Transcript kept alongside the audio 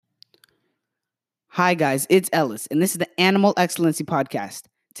Hi, guys, it's Ellis, and this is the Animal Excellency Podcast.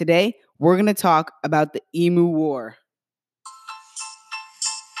 Today, we're going to talk about the Emu War.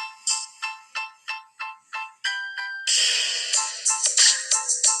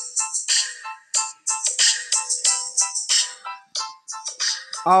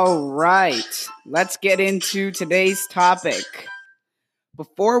 All right, let's get into today's topic.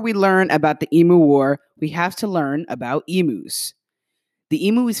 Before we learn about the Emu War, we have to learn about emus. The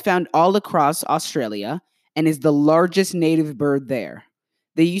emu is found all across Australia and is the largest native bird there.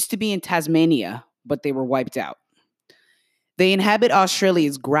 They used to be in Tasmania, but they were wiped out. They inhabit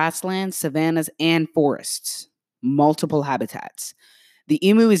Australia's grasslands, savannas, and forests, multiple habitats. The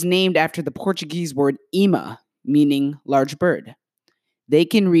emu is named after the Portuguese word ema, meaning large bird. They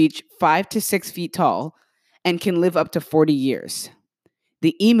can reach 5 to 6 feet tall and can live up to 40 years.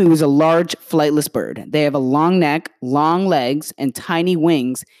 The emu is a large, flightless bird. They have a long neck, long legs, and tiny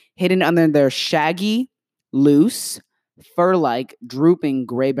wings hidden under their shaggy, loose, fur-like, drooping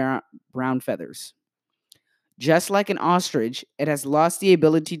gray-brown feathers. Just like an ostrich, it has lost the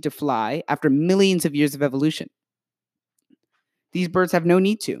ability to fly after millions of years of evolution. These birds have no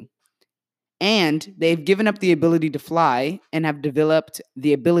need to. And they've given up the ability to fly and have developed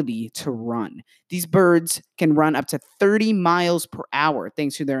the ability to run. These birds can run up to 30 miles per hour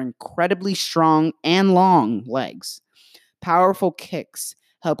thanks to their incredibly strong and long legs. Powerful kicks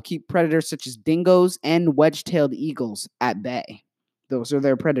help keep predators such as dingoes and wedge-tailed eagles at bay. Those are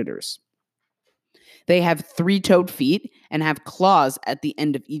their predators. They have 3-toed feet and have claws at the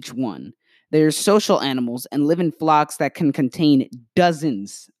end of each one. They are social animals and live in flocks that can contain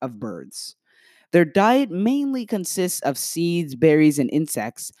dozens of birds. Their diet mainly consists of seeds, berries, and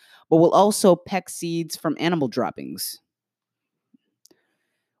insects, but will also peck seeds from animal droppings.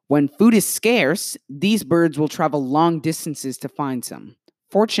 When food is scarce, these birds will travel long distances to find some.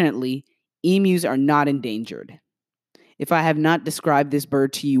 Fortunately, emus are not endangered. If I have not described this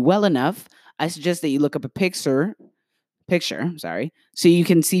bird to you well enough, I suggest that you look up a picture, so you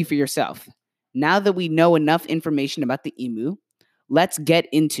can see for yourself. Now that we know enough information about the emu, let's get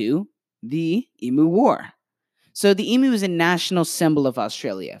into the Emu War. So the emu is a national symbol of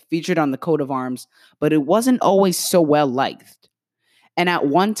Australia, featured on the coat of arms, but it wasn't always so well liked. And at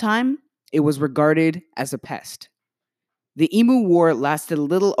one time, it was regarded as a pest. The Emu War lasted a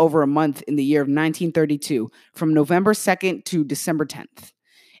little over a month in the year of 1932, from November 2nd to December 10th.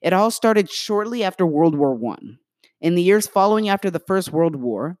 It all started shortly after World War I. In the years following after the First World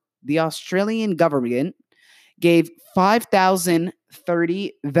War, the Australian government gave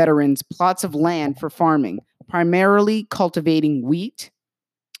 5,030 veterans plots of land for farming, primarily cultivating wheat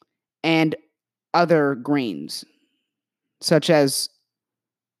and other grains, such as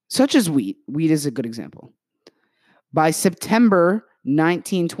wheat. Wheat is a good example. By September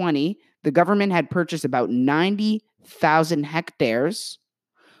 1920, the government had purchased about 90,000 hectares,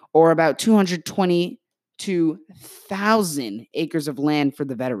 or about 222,000 acres of land for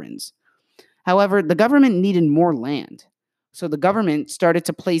the veterans. However, the government needed more land, so the government started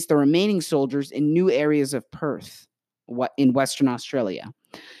to place the remaining soldiers in new areas of Perth, in Western Australia.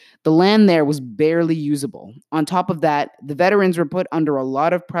 The land there was barely usable. On top of that, the veterans were put under a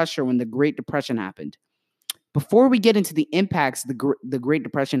lot of pressure when the Great Depression happened. Before we get into the impacts the Great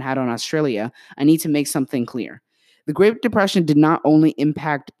Depression had on Australia, I need to make something clear. The Great Depression did not only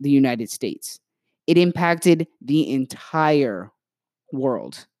impact the United States, it impacted the entire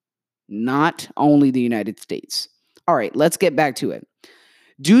world. Not only the United States. All right, let's get back to it.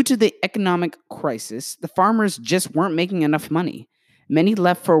 Due to the economic crisis, the farmers just weren't making enough money. Many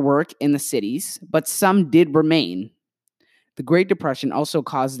left for work in the cities, but some did remain. The Great Depression also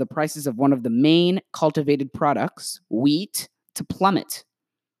caused the prices of one of the main cultivated products, wheat, to plummet.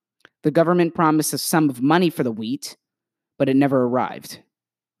 The government promised a sum of money for the wheat, but it never arrived.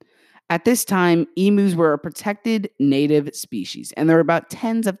 At this time, emus were a protected native species, and there were about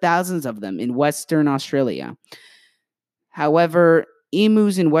tens of thousands of them in Western Australia. However,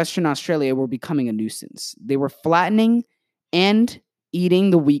 emus in Western Australia were becoming a nuisance. They were flattening and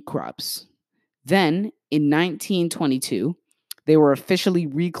eating the wheat crops. Then, in 1922, they were officially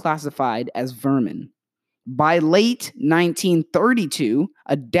reclassified as vermin. By late 1932,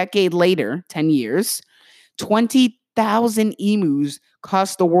 a decade later, 10 years, 20,000 emus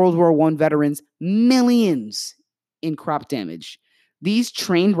cost the World War I veterans millions in crop damage. These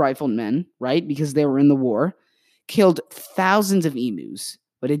trained riflemen, right, because they were in the war, killed thousands of emus,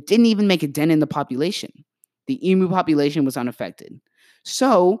 but it didn't even make a dent in the population. The emu population was unaffected.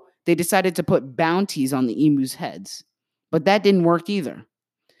 So they decided to put bounties on the emus' heads, but that didn't work either.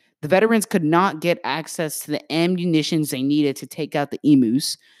 The veterans could not get access to the ammunitions they needed to take out the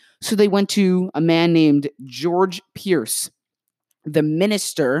emus, So they went to a man named George Pierce, the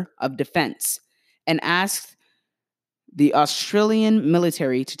Minister of Defense, and asked the Australian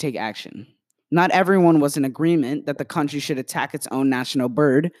military to take action. Not everyone was in agreement that the country should attack its own national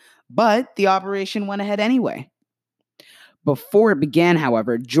bird, but the operation went ahead anyway. Before it began,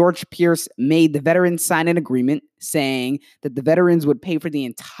 however, George Pierce made the veterans sign an agreement saying that the veterans would pay for the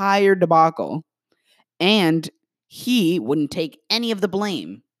entire debacle and he wouldn't take any of the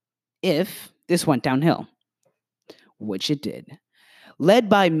blame if this went downhill, which it did. Led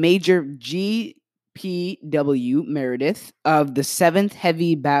by Major G.P.W. Meredith of the 7th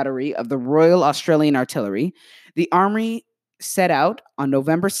Heavy Battery of the Royal Australian Artillery, the Army set out on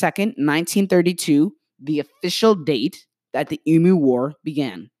November 2nd, 1932, the official date that the Emu War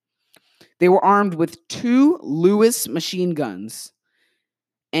began. They were armed with 2 Lewis machine guns,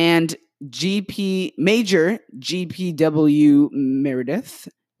 and Major G.P.W. Meredith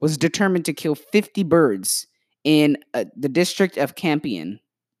was determined to kill 50 birds in the district of Campion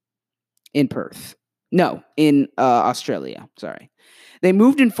in Perth. No, in Australia, sorry. They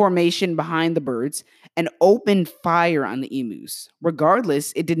moved in formation behind the birds and opened fire on the emus.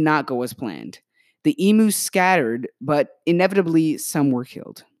 Regardless, it did not go as planned. The emus scattered, but inevitably some were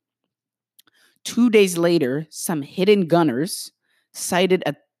killed. 2 days later, some hidden gunners sighted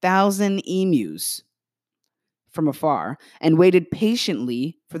 1,000 emus from afar and waited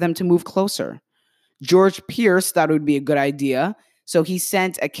patiently for them to move closer. George Pierce thought it would be a good idea, so he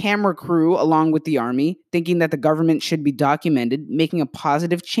sent a camera crew along with the army, thinking that the government should be documented, making a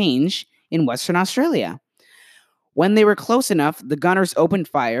positive change in Western Australia. When they were close enough, the gunners opened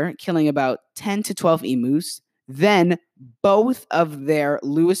fire, killing about 10 to 12 emus. Then both of their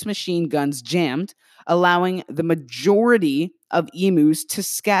Lewis machine guns jammed, allowing the majority of emus to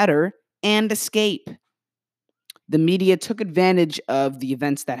scatter and escape. The media took advantage of the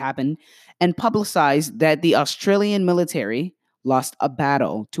events that happened and publicized that the Australian military lost a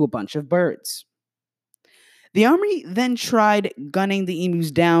battle to a bunch of birds. The army then tried gunning the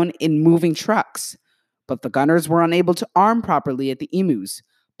emus down in moving trucks, but the gunners were unable to arm properly at the emus,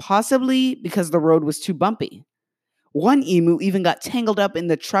 possibly because the road was too bumpy. One emu even got tangled up in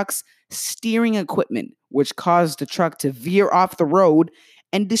the truck's steering equipment, which caused the truck to veer off the road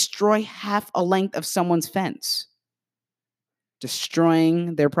and destroy half a length of someone's fence,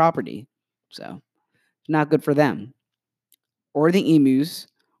 destroying their property. So, not good for them, or the emus,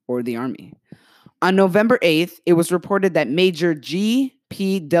 or the army. On November 8th, it was reported that Major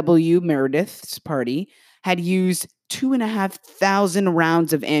G.P.W. Meredith's party had used 2,500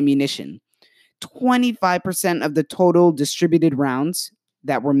 rounds of ammunition, 25% of the total distributed rounds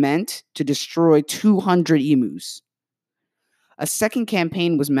that were meant to destroy 200 emus. A second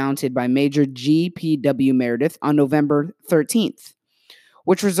campaign was mounted by Major G.P.W. Meredith on November 13th,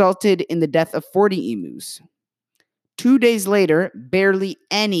 which resulted in the death of 40 emus. 2 days later, barely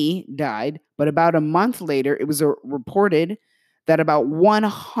any died, but about a month later, it was reported that about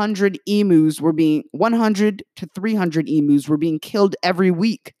 100 to 300 emus were being killed every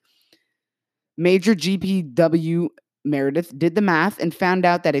week. Major G.P.W. Meredith did the math and found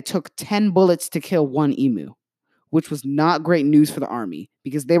out that it took 10 bullets to kill one emu, which was not great news for the army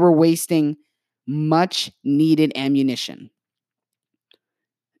because they were wasting much needed ammunition.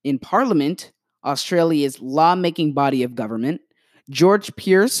 In Parliament, Australia's lawmaking body of government, George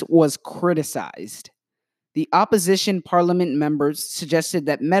Pierce was criticized. The opposition parliament members suggested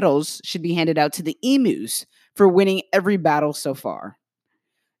that medals should be handed out to the emus for winning every battle so far.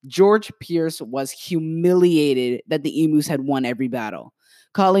 George Pierce was humiliated that the emus had won every battle,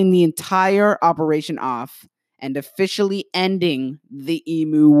 calling the entire operation off and officially ending the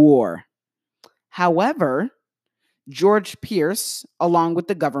Emu War. However, George Pierce, along with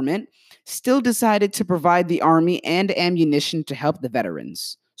the government, still decided to provide the army and ammunition to help the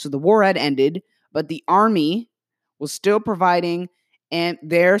veterans. So the war had ended, but the army was still providing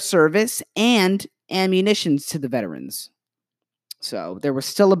their service and ammunition to the veterans. So there was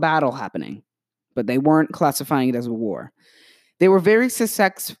still a battle happening, but they weren't classifying it as a war. They were very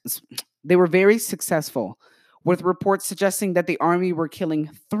successful, with reports suggesting that the army were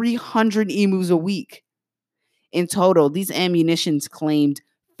killing 300 emus a week. In total, these ammunitions claimed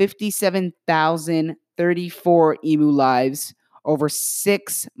 57,034 emu lives over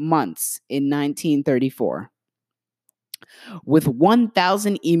 6 months in 1934. With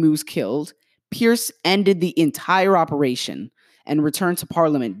 1,000 emus killed, Pierce ended the entire operation and returned to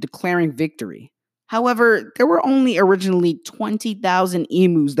Parliament, declaring victory. However, there were only originally 20,000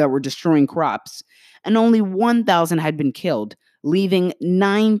 emus that were destroying crops, and only 1,000 had been killed, leaving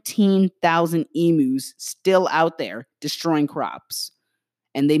 19,000 emus still out there destroying crops.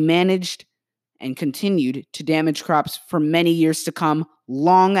 and they managed and continued to damage crops for many years to come,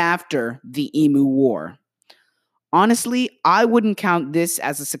 long after the Emu War. Honestly, I wouldn't count this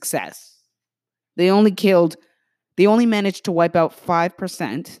as a success. They only managed to wipe out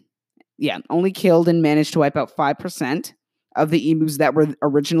 5%. Yeah, only killed and managed to wipe out 5% of the emus that were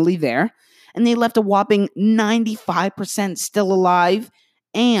originally there. And they left a whopping 95% still alive.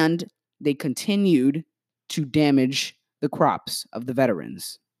 And they continued to damage the crops of the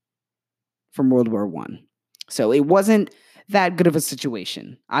veterans from World War I. So it wasn't that good of a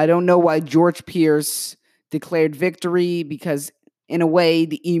situation. I don't know why George Pierce declared victory, because in a way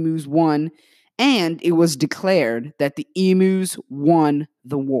the emus won, and it was declared that the emus won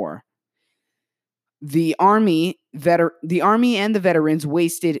the war. The army and the veterans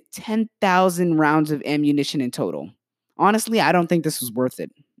wasted 10,000 rounds of ammunition in total. Honestly, I don't think this was worth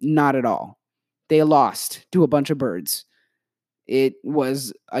it. Not at all. They lost to a bunch of birds. It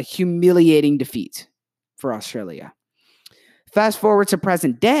was a humiliating defeat for Australia. Fast forward to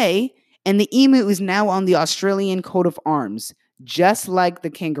present day, and the emu is now on the Australian coat of arms, just like the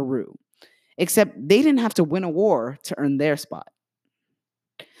kangaroo. Except they didn't have to win a war to earn their spot.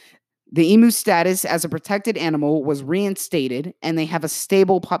 The emu's status as a protected animal was reinstated, and they have a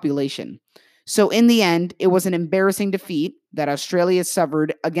stable population. So in the end, it was an embarrassing defeat that Australia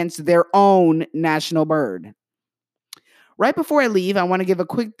suffered against their own national bird. Right before I leave, I want to give a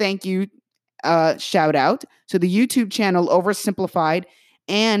quick thank you shout out to the YouTube channel Oversimplified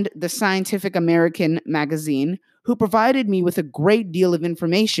and the Scientific American magazine, who provided me with a great deal of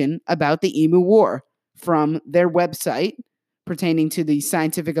information about the Emu War from their website pertaining to the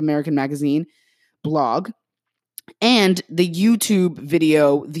Scientific American magazine blog, and the YouTube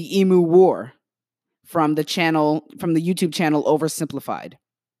video The Emu War from the YouTube channel Oversimplified.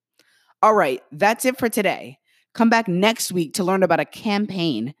 All right, that's it for today. Come back next week to learn about a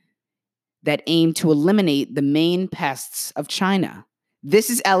campaign that aimed to eliminate the main pests of China.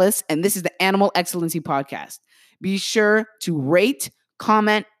 This is Ellis, and this is the Animal Excellency Podcast. Be sure to rate,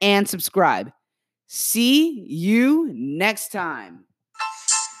 comment, and subscribe. See you next time.